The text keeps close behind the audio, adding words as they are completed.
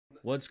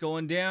What's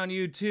going down,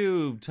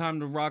 YouTube? Time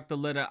to rock the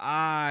letter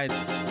I.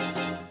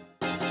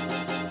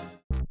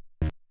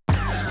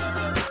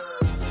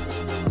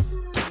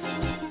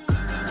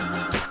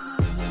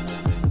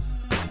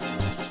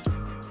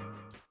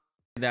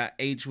 That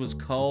H was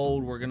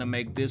cold. We're gonna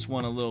make this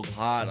one a little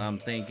hot. I'm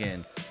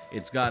thinking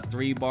it's got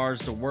 3 bars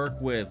to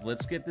work with.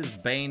 Let's get this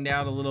banged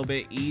out a little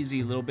bit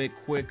easy, a little bit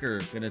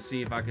quicker. Gonna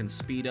see if I can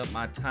speed up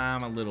my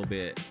time a little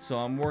bit. So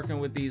I'm working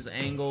with these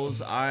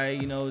angles.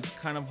 It's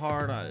kind of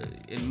hard.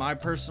 In my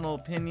personal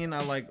opinion,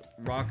 I like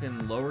rocking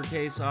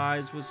lowercase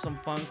i's with some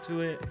funk to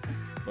it.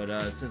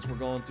 But since we're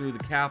going through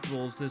the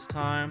capitals this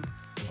time,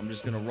 I'm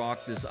just gonna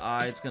rock this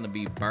I. It's gonna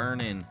be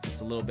burning.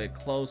 It's a little bit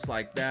close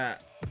like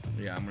that.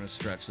 Yeah, I'm gonna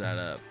stretch that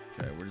up.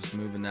 Okay, we're just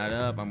moving that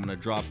up. I'm gonna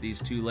drop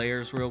these 2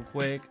 layers real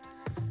quick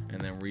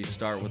and then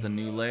restart with a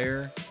new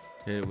layer.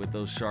 Hit it with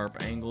those sharp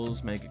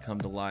angles, make it come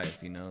to life,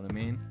 you know what I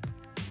mean?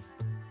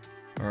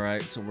 All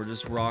right, so we're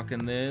just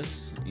rocking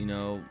this,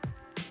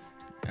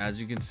 as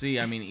you can see.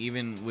 I mean,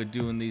 even with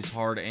doing these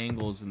hard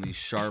angles and these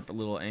sharp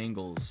little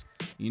angles,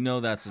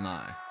 that's an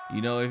I.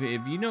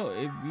 If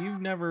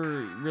you've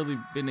never really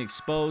been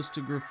exposed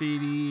to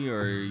graffiti,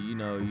 or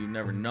you've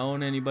never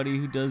known anybody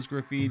who does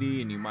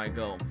graffiti, and you might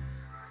go,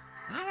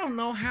 I don't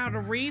know how to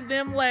read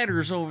them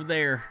letters over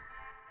there.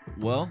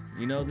 Well,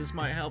 this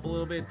might help a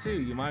little bit too.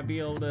 You might be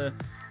able to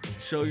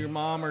show your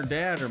mom or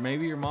dad, or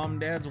maybe your mom and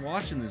dad's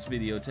watching this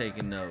video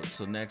taking notes.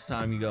 So next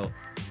time you go,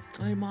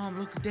 hey mom,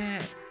 look at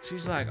that.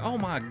 She's like, oh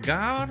my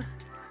God,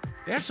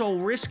 that's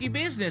old risky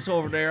business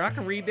over there. I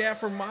can read that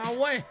from a mile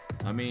away.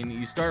 I mean,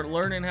 you start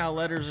learning how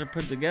letters are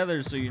put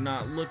together, so you're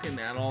not looking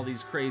at all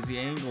these crazy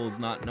angles,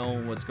 not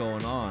knowing what's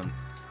going on.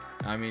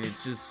 I mean,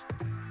 it's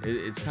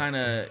kind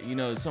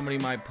of, somebody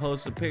might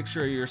post a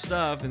picture of your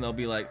stuff and they'll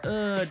be like,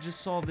 I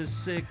just saw this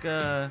sick,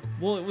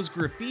 well, it was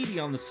graffiti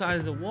on the side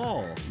of the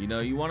wall.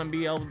 You want to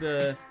be able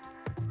to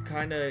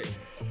kind of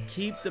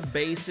keep the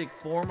basic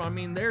form. I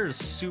mean, there's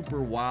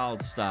super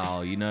wild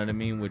style, you know what I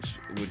mean, which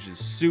is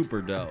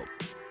super dope.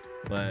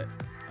 But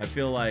I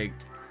feel like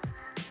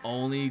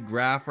only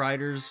graph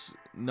writers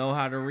know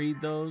how to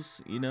read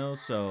those,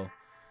 so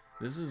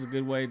this is a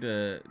good way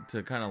to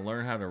kind of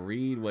learn how to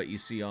read what you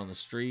see on the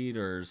street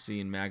or see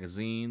in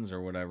magazines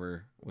or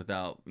whatever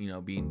without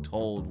being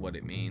told what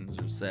it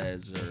means or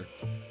says.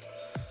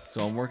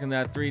 So I'm working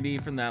that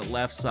 3D from that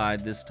left side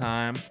this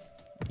time.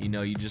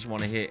 You just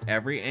want to hit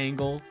every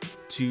angle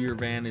to your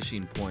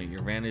vanishing point.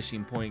 Your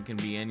vanishing point can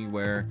be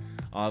anywhere.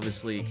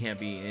 Obviously it can't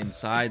be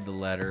inside the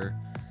letter.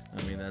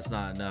 I mean, that's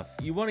not enough.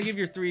 You want to give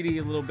your 3D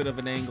a little bit of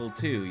an angle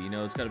too.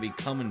 It's got to be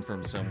coming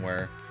from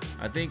somewhere.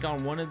 I think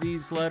on one of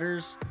these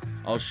letters,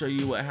 I'll show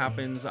you what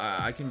happens.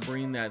 I can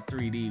bring that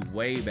 3D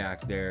way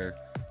back there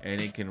and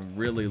it can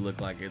really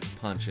look like it's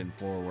punching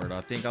forward.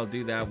 I think I'll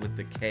do that with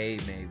the K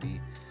maybe.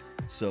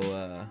 So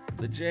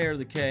the J or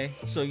the K.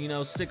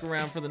 So stick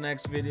around for the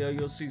next video.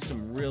 You'll see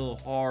some real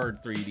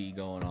hard 3D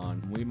going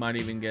on. We might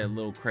even get a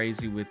little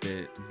crazy with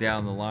it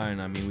down the line.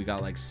 I mean, we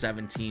got like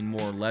 17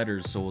 more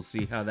letters, so we'll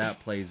see how that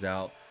plays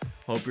out.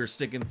 Hope you're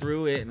sticking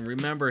through it, and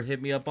remember, hit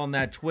me up on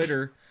that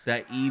Twitter,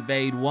 that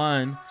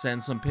Evayde1.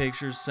 Send some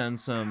pictures, send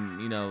some,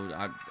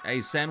 hey,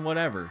 send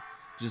whatever.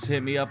 Just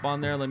hit me up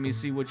on there. Let me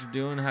see what you're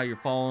doing, how you're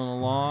following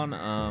along.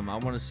 I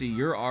want to see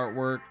your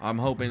artwork. I'm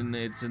hoping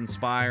it's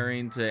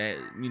inspiring to,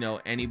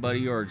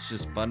 anybody, or it's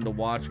just fun to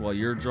watch while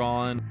you're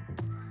drawing.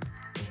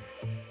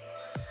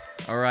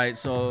 All right,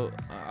 so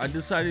I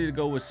decided to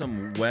go with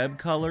some web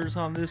colors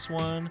on this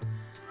one.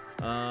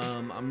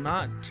 I'm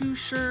not too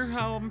sure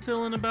how I'm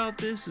feeling about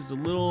this. It's a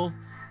little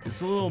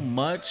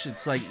much.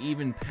 It's like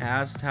even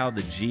past how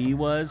the G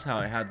was, how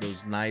it had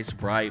those nice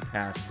bright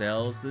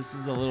pastels. This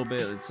is a little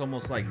bit, it's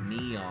almost like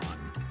neon.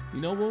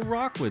 We'll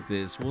rock with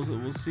this.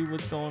 We'll see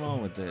what's going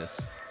on with this.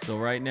 So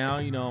right now,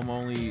 I'm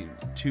only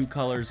 2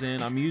 colors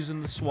in. I'm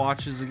using the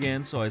swatches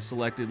again, so I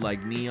selected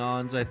like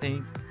neons, I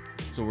think.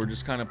 So we're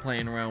just kind of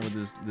playing around with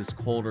this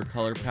colder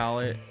color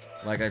palette.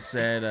 Like I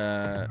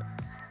said,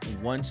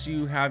 once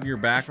you have your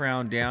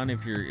background down,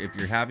 if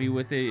you're happy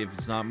with it, if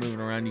it's not moving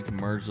around, you can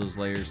merge those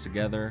layers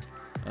together.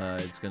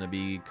 It's going to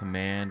be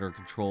Command or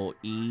Control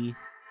E,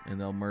 and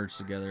they'll merge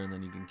together, and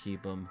then you can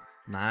keep them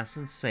nice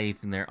and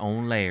safe in their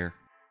own layer.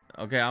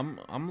 Okay,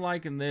 I'm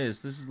liking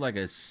this. This is like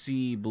a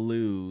sea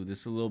blue.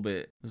 This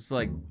is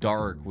like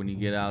dark when you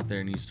get out there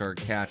and you start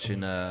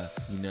catching some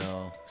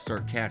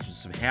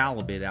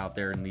halibut out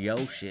there in the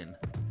ocean.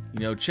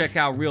 Check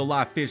out Real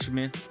Life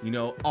Fisherman,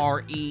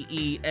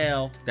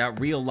 REEL, that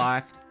real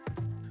life.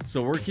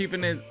 So we're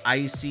keeping it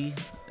icy.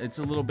 It's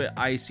a little bit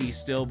icy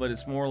still, but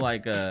it's more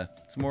like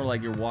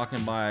you're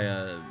walking by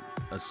a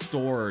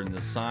store and the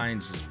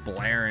sign's just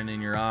blaring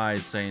in your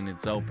eyes saying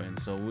it's open.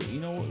 So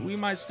we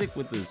might stick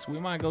with this. We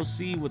might go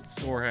see what the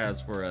store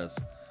has for us.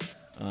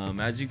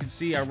 As you can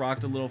see, I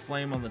rocked a little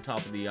flame on the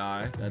top of the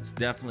eye. That's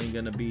definitely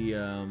gonna be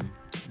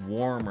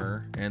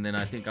warmer, and then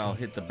I think I'll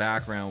hit the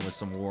background with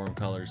some warm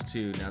colors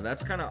too. Now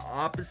that's kind of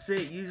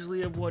opposite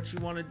usually of what you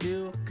want to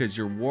do, because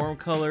your warm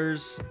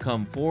colors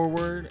come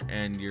forward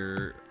and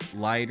your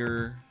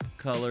lighter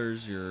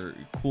colors, your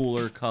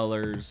cooler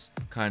colors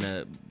kind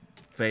of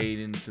fade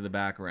into the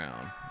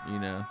background, you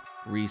know,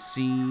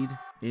 recede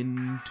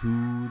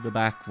into the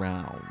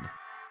background.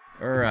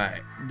 All right,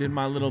 did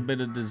my little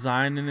bit of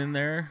designing in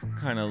there,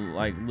 kind of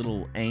like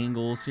little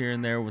angles here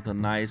and there with a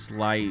nice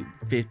light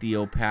 50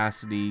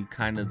 opacity,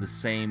 kind of the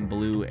same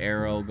blue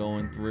arrow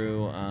going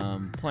through,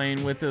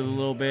 playing with it a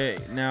little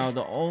bit. Now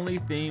the only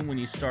thing when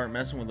you start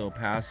messing with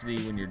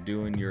opacity, when you're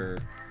doing your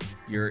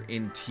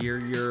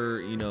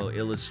interior, you know,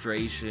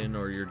 illustration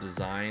or your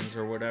designs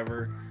or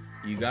whatever,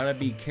 you gotta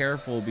be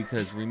careful,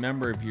 because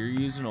remember, if you're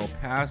using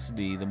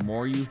opacity, the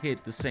more you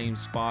hit the same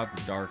spot,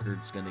 the darker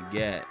it's gonna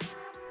get.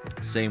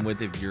 Same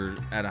with if you're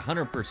at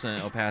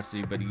 100%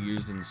 opacity but you're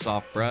using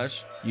soft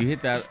brush, you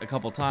hit that a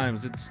couple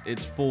times,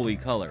 it's fully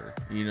color,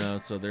 you know,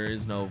 so there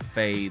is no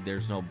fade,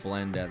 there's no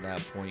blend at that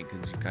point,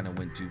 because you kind of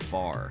went too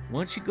far.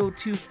 Once you go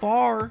too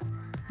far,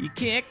 you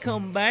can't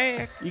come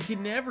back. You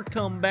can never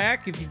come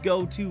back if you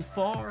go too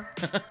far.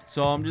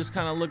 So I'm just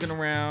kind of looking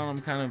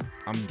around.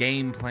 I'm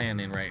game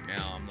planning right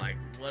now. I'm like,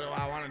 what do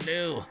I want to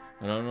do?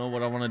 I don't know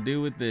what I want to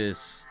do with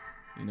this.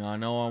 You know, I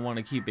know I want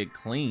to keep it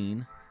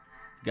clean.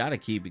 Gotta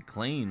keep it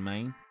clean,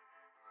 man.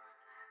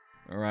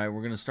 All right,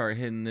 we're gonna start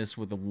hitting this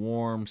with a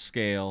warm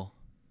scale.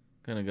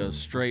 Gonna go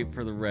straight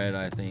for the red,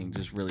 I think.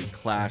 Just really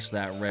clash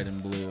that red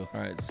and blue.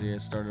 All right, see, I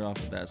started off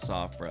with that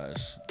soft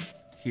brush.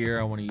 Here,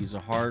 I want to use a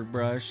hard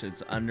brush.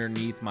 It's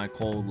underneath my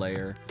cold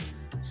layer,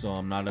 so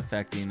I'm not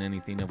affecting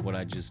anything of what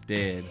I just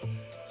did.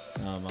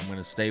 I'm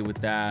gonna stay with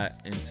that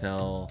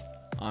until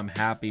I'm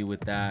happy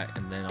with that,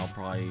 and then I'll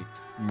probably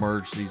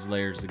merge these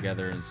layers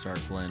together and start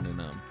blending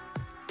them.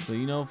 So,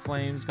 you know,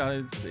 Flame's got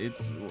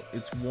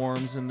its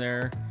warms in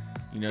there.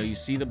 You know, you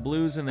see the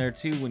blues in there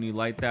too when you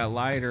light that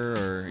lighter,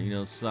 or, you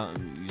know,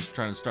 you're just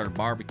trying to start a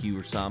barbecue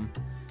or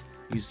something.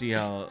 You see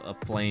how a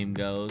flame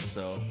goes.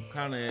 So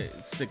kind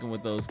of sticking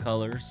with those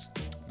colors,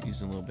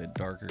 using a little bit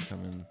darker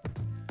coming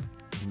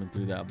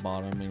through that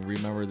bottom. And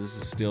remember, this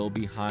is still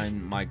behind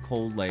my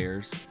cold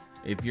layers.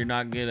 If you're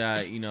not good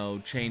at, you know,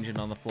 changing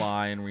on the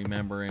fly and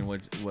remembering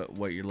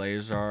what your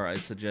layers are, I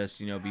suggest,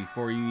 you know,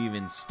 before you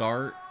even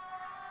start,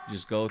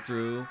 just go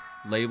through,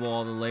 label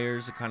all the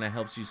layers. It kind of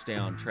helps you stay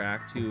on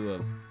track too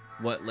of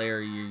what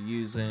layer you're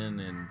using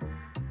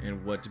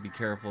and what to be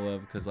careful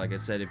of, because like I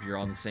said, if you're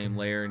on the same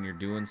layer and you're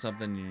doing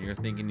something and you're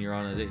thinking you're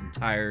on an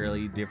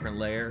entirely different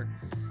layer,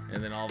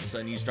 and then all of a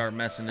sudden you start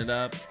messing it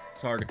up,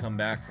 it's hard to come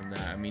back from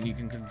that. I mean, you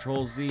can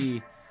Control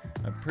Z.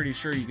 I'm pretty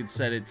sure you could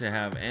set it to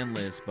have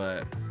endless,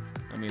 but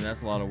I mean,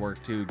 that's a lot of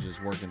work too,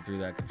 just working through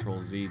that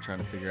Control Z, trying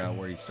to figure out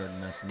where you started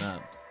messing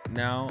up.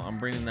 Now I'm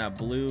bringing that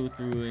blue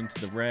through into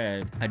the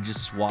red. I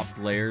just swapped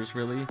layers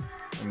really.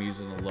 I'm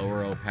using a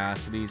lower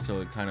opacity,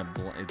 so it kind of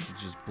it's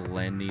just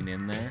blending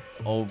in there,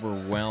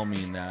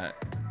 overwhelming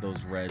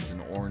those reds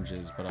and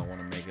oranges, but I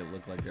want to make it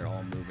look like they're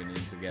all moving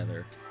in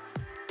together.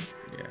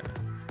 Yeah,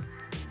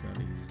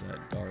 gotta use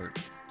that dark,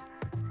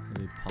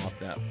 really pop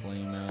that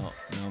flame out.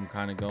 Now I'm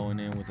kind of going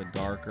in with a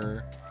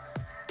darker,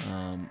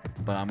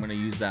 but I'm gonna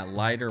use that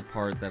lighter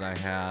part that I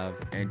have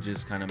and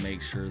just kind of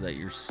make sure that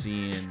you're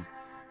seeing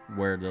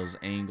where those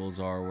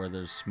angles are, where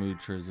there's smooth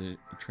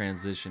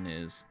transition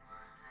is,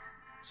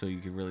 so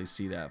you can really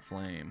see that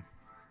flame.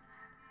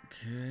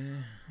 Okay,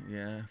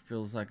 yeah,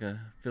 feels like a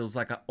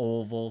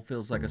oval,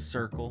 feels like a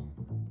circle.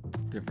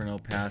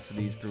 Different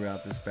opacities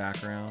throughout this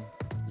background,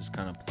 just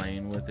kind of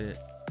playing with it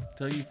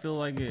till you feel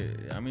like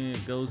it. I mean,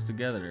 it goes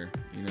together,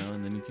 you know.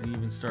 And then you can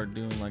even start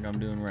doing like I'm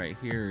doing right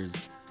here,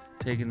 is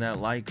taking that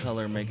light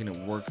color, making it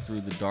work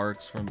through the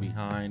darks from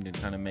behind, and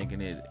kind of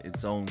making it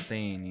its own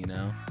thing, you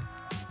know.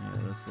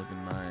 Yeah, that's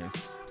looking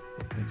nice.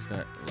 It's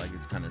got like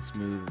it's kind of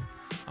smooth.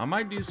 I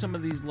might do some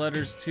of these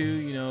letters too,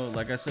 you know.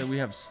 Like I said, we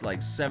have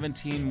like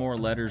 17 more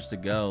letters to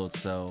go,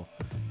 so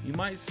you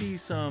might see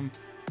some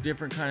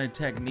different kind of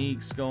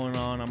techniques going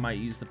on. I might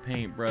use the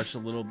paintbrush a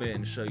little bit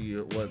and show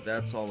you what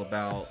that's all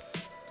about.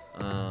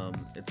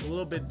 It's a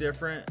little bit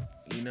different,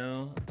 you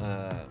know.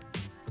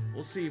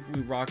 We'll see if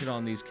we rock it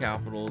on these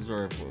capitals,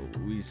 or if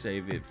we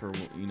save it for,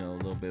 you know, a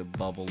little bit of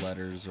bubble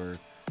letters or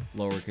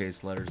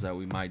lowercase letters that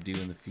we might do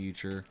in the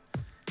future.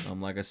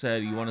 Like I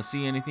said, you want to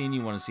see anything,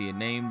 you want to see a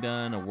name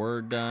done, a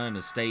word done,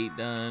 a state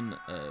done,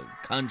 a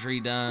country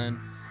done,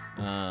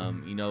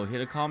 you know,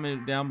 hit a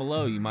comment down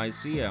below. You might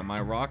see it, I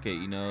might rock it.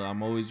 You know,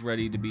 I'm always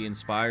ready to be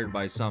inspired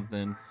by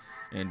something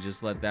and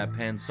just let that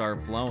pen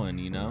start flowing,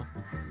 you know.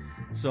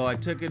 So I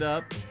took it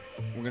up.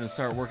 We're gonna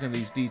start working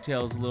these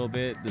details a little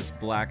bit. This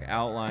black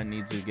outline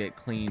needs to get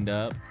cleaned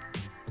up.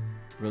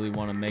 Really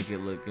want to make it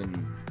look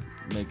and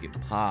make it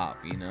pop,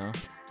 you know.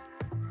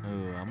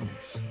 Oh,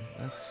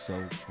 that's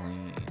so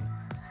clean.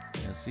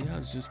 Yeah, see how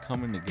it's just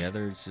coming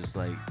together? It's just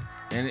like,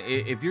 and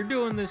if you're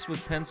doing this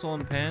with pencil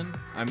and pen,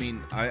 I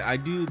mean, I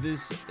do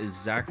this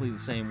exactly the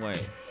same way.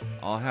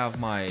 I'll have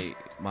my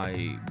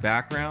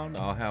background,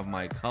 I'll have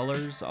my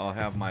colors, I'll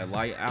have my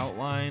light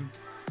outline,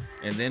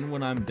 and then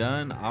when I'm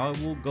done, I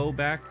will go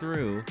back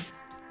through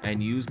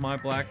and use my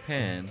black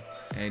pen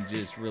and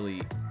just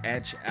really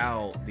etch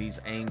out these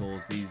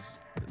angles,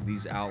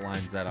 these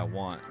outlines that I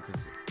want,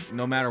 because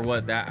no matter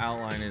what, that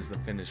outline is the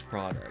finished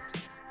product.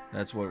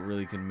 That's what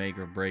really can make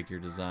or break your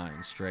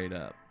design, straight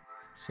up.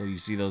 So you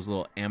see those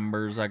little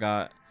embers I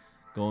got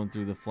going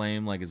through the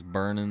flame like it's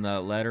burning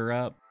that letter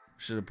up?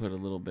 Should have put a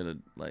little bit of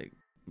like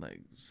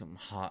some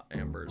hot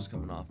embers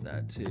coming off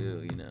that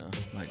too, you know.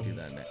 Might do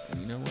that next.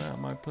 You know what? I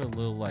might put a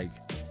little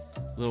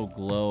little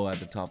glow at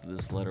the top of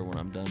this letter when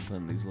I'm done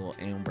putting these little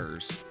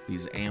ambers.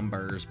 These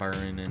ambers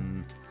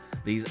burning.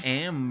 These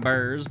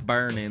ambers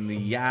burning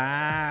the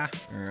eye.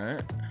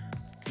 Alright.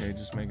 Okay,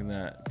 just making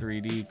that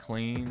 3D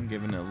clean,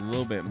 giving it a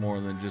little bit more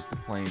than just the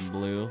plain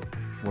blue.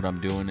 What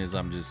I'm doing is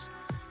I'm just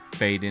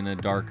fading a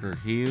darker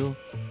hue.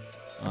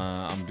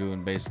 I'm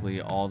doing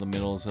basically all the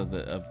middles of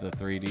the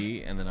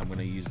 3D, and then I'm going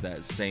to use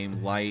that same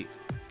light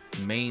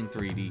main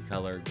 3D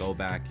color, go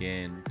back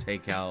in,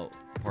 take out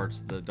parts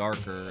of the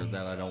darker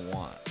that I don't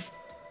want.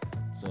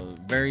 So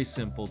very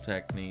simple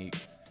technique,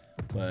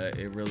 but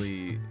it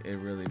really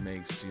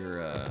makes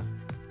your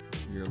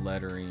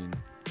lettering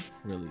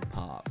really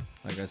pop.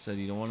 Like I said,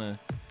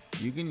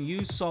 you can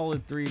use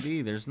solid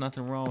 3D, there's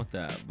nothing wrong with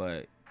that,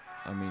 but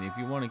I mean, if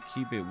you want to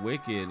keep it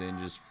wicked and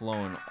just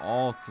flowing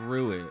all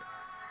through it,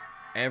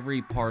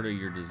 every part of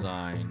your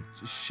design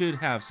should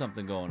have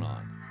something going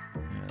on.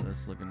 Yeah,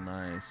 that's looking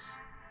nice.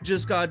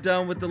 Just got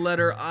done with the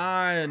letter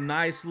I. A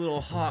nice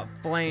little hot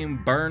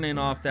flame burning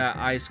off that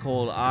ice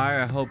cold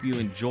eye. I hope you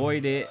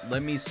enjoyed it.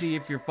 Let me see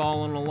if you're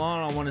following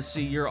along. I want to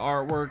see your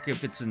artwork,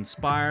 if it's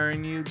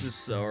inspiring you,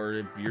 or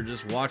if you're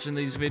just watching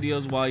these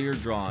videos while you're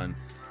drawing.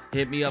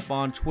 Hit me up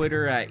on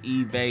Twitter at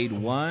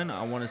Evayde1.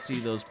 I want to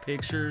see those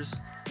pictures.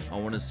 I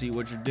want to see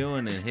what you're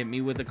doing, and hit me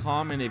with a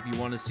comment if you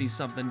want to see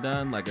something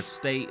done, like a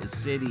state, a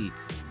city,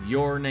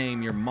 your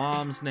name, your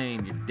mom's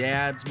name, your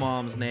dad's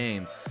mom's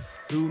name.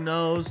 Who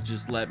knows?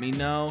 Just let me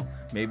know.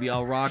 Maybe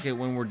I'll rock it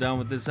when we're done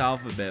with this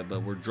alphabet,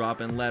 but we're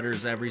dropping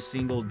letters every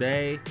single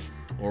day,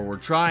 or we're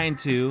trying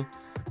to.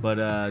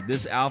 But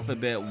this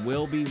alphabet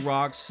will be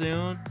rocked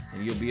soon,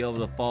 and you'll be able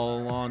to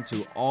follow along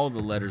to all the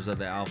letters of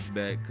the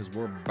alphabet because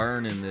we're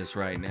burning this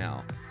right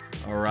now.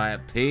 All right,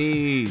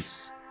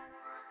 peace.